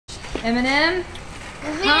Eminem,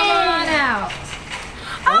 come on out.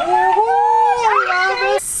 Oh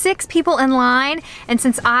my gosh, 6 people in line, and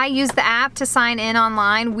since I used the app to sign in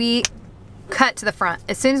online, we cut to the front.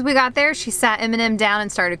 As soon as we got there, she sat Eminem down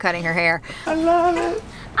and started cutting her hair. I love it.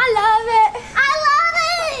 I love it. I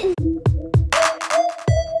love it.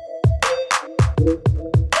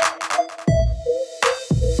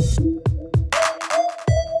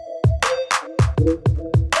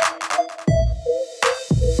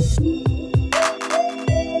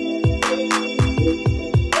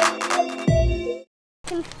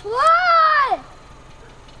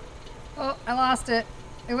 Oh, I lost it.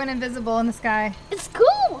 It went invisible in the sky. It's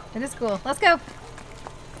cool. It is cool. Let's go.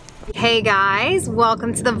 Hey guys,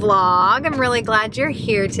 welcome to the vlog. I'm really glad you're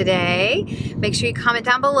here today. Make sure you comment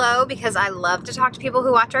down below because I love to talk to people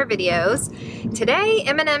who watch our videos. Today,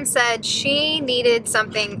 Eminem said she needed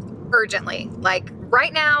something urgently. Like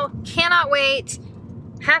right now, cannot wait,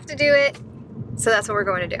 have to do it. So that's what we're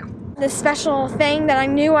going to do. The special thing that I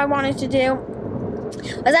knew I wanted to do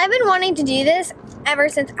was I've been wanting to do this ever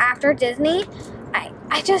since after Disney.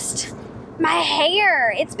 I just, my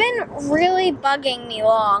hair, it's been really bugging me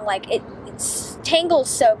long. Like it tangles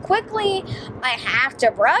so quickly. I have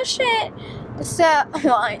to brush it. So,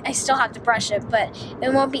 well, I still have to brush it, but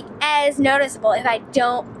it won't be as noticeable if I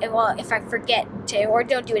don't, if I forget to or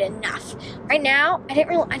don't do it enough. Right now,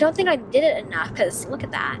 I don't think I did it enough because look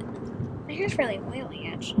at that. My hair's really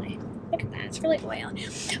oily actually. Look at that, it's really oily.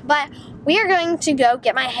 But we are going to go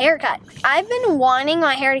get my hair cut. I've been wanting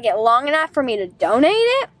my hair to get long enough for me to donate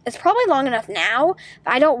it. It's probably long enough now,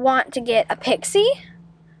 but I don't want to get a pixie.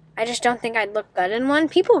 I just don't think I'd look good in one.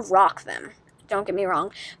 People rock them, don't get me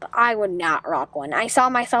wrong, but I would not rock one. I saw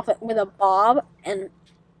myself with a bob and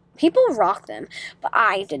people rock them, but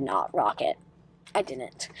I did not rock it. I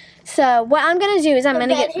didn't. So what I'm gonna do is I'm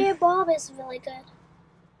gonna get... The hair bob is really good.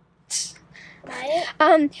 Right?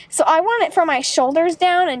 So I want it from my shoulders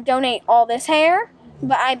down and donate all this hair,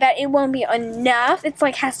 but I bet it won't be enough. It's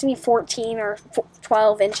like has to be 14 or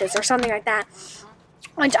 12 inches or something like that,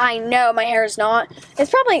 which I know my hair is not.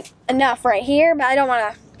 It's probably enough right here, but I don't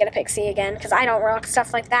want to get a pixie again because I don't rock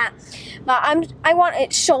stuff like that. But I want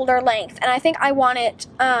it shoulder length, and I think I want it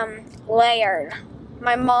layered.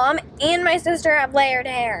 My mom and my sister have layered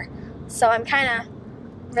hair, so I'm kind of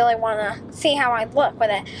really want to see how I look with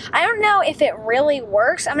it. I don't know if it really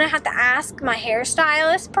works. I'm gonna have to ask my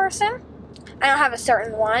hairstylist person. I don't have a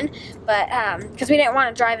certain one, but because we didn't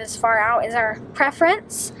want to drive as far out as our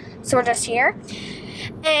preference, so we're just here.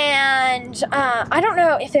 And I don't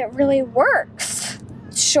know if it really works.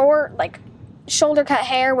 Short, like shoulder cut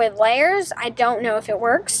hair with layers, I don't know if it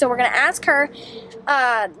works. So we're gonna ask her,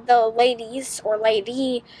 the ladies or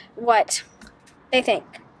lady, what they think.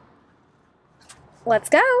 Let's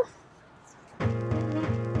go.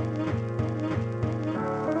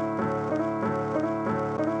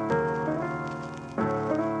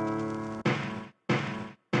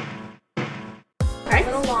 Okay. A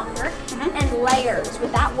little longer and layers.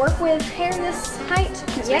 Would that work with hair this height?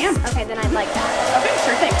 Yes. Okay, then I'd like that. Okay,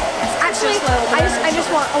 sure thing. Actually, I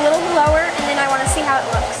just want a little lower, and then I want to see how it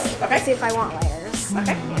looks. Okay. See if I want layers.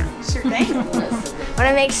 Okay. Yeah. Sure thing. I want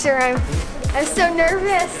to make sure I'm so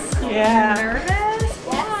nervous. Yeah. Nervous?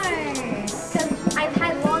 I've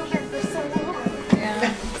had long hair for so long.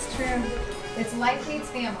 Yeah, it's true. It's life meets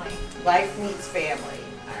family. Life meets family.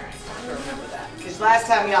 Alright, I remember that. Because last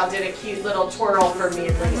time y'all did a cute little twirl for me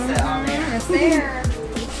and Lisa on there. It's there.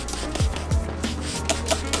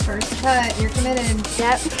 First cut, you're committed.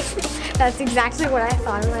 Yep. That's exactly what I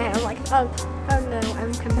thought in my head. I'm like, oh no,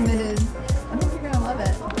 I'm committed. I think you're gonna love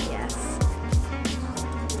it. Yes.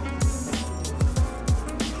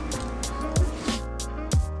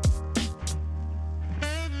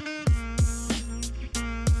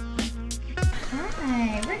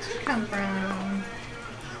 Hi, where'd you come from?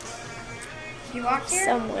 You walked here?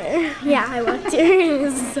 Somewhere. Yeah, I walked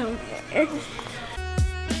here somewhere.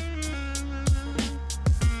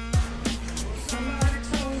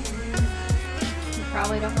 You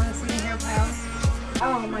probably don't want to see your hair piles.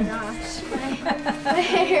 Oh my gosh. My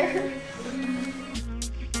hair.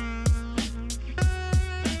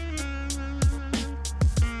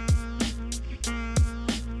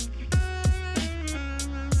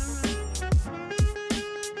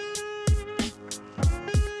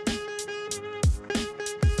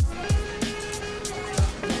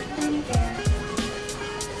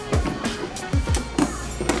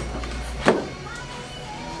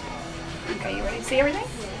 Okay, you ready to see everything?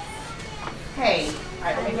 Hey,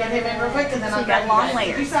 alright, let me get him in real quick and then So I'll you got long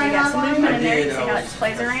layers. Did you You sign got some online? movement in there. You see how it just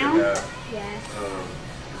plays around? Yes.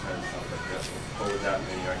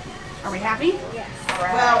 Are we happy? Yes.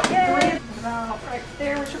 Well, the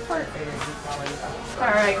there was your part. All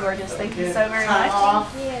right, gorgeous. Thank you so very much.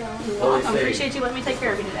 Off. I appreciate you letting me take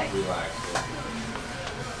care of you today.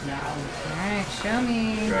 Alright, show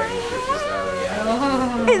me.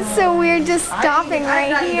 It's so weird just stopping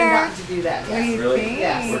right here. To do that. What do you think?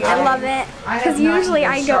 Yes. I love it. Because usually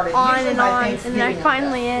I go on and on, and then I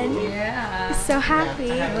finally end. Yeah. I'm so happy.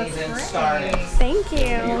 Started. Thank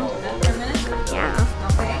you. Yeah.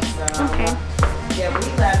 Okay. Yeah, we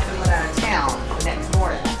left and went out of town the next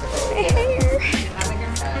morning.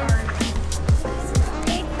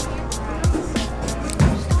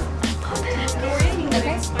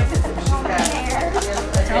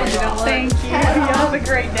 Thank you. You have a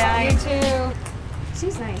great day. You too.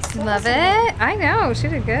 She's nice. Love it. I know, she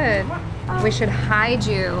did good. We should hide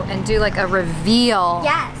you and do like a reveal.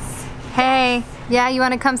 Yes. Hey, yeah, you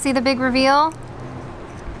want to come see the big reveal?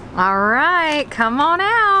 All right, come on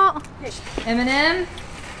out. Eminem,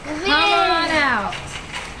 come on out.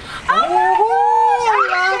 Oh my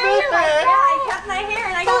gosh! I cut my hair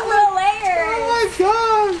and I got little layers. Oh my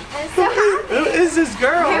god! I'm so happy. Who is this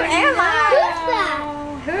girl? Who am I?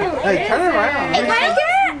 Hey, turn around. Can I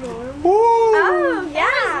get? Woo! Oh,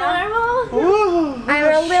 yeah. Normal. Woo! I'm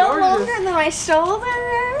a little longer than my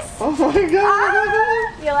shoulders. Oh my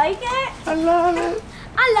god! You like it? I love it.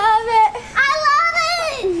 I love it. I love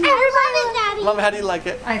it. Everybody, Daddy. Mom, how do you like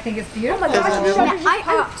it? I think it's beautiful. Isn't it beautiful?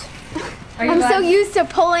 Are you I'm so glad? used to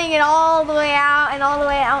pulling it all the way out and all the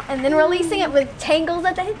way out and then releasing it with tangles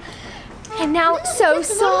at the end. And now it's so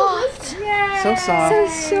soft. So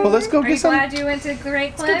soft. So Well, let's go Are you get some. glad you went to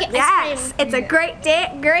Great Clips? Yes, it's a great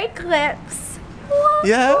day, great clips.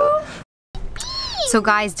 Yeah. So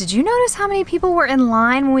guys, did you notice how many people were in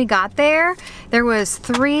line when we got there? There was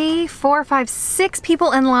 3, 4, 5, 6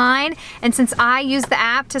 people in line, and since I used the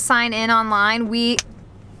app to sign in online, we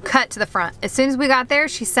cut to the front. As soon as we got there,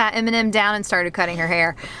 she sat Eminem down and started cutting her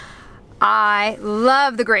hair. I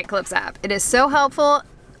love the Great Clips app. It is so helpful.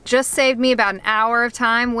 Just saved me about an hour of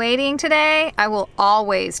time waiting today. I will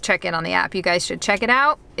always check in on the app. You guys should check it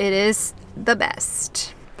out. It is the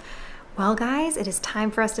best. Well guys, it is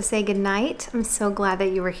time for us to say goodnight. I'm so glad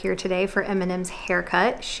that you were here today for Eminem's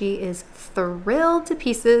haircut. She is thrilled to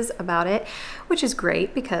pieces about it, which is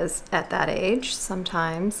great because at that age,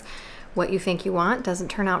 sometimes what you think you want doesn't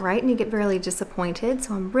turn out right and you get really disappointed.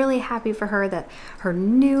 So I'm really happy for her that her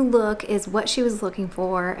new look is what she was looking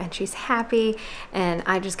for and she's happy, and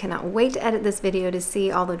I just cannot wait to edit this video to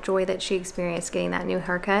see all the joy that she experienced getting that new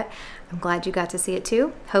haircut. I'm glad you got to see it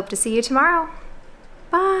too. Hope to see you tomorrow.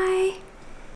 Bye.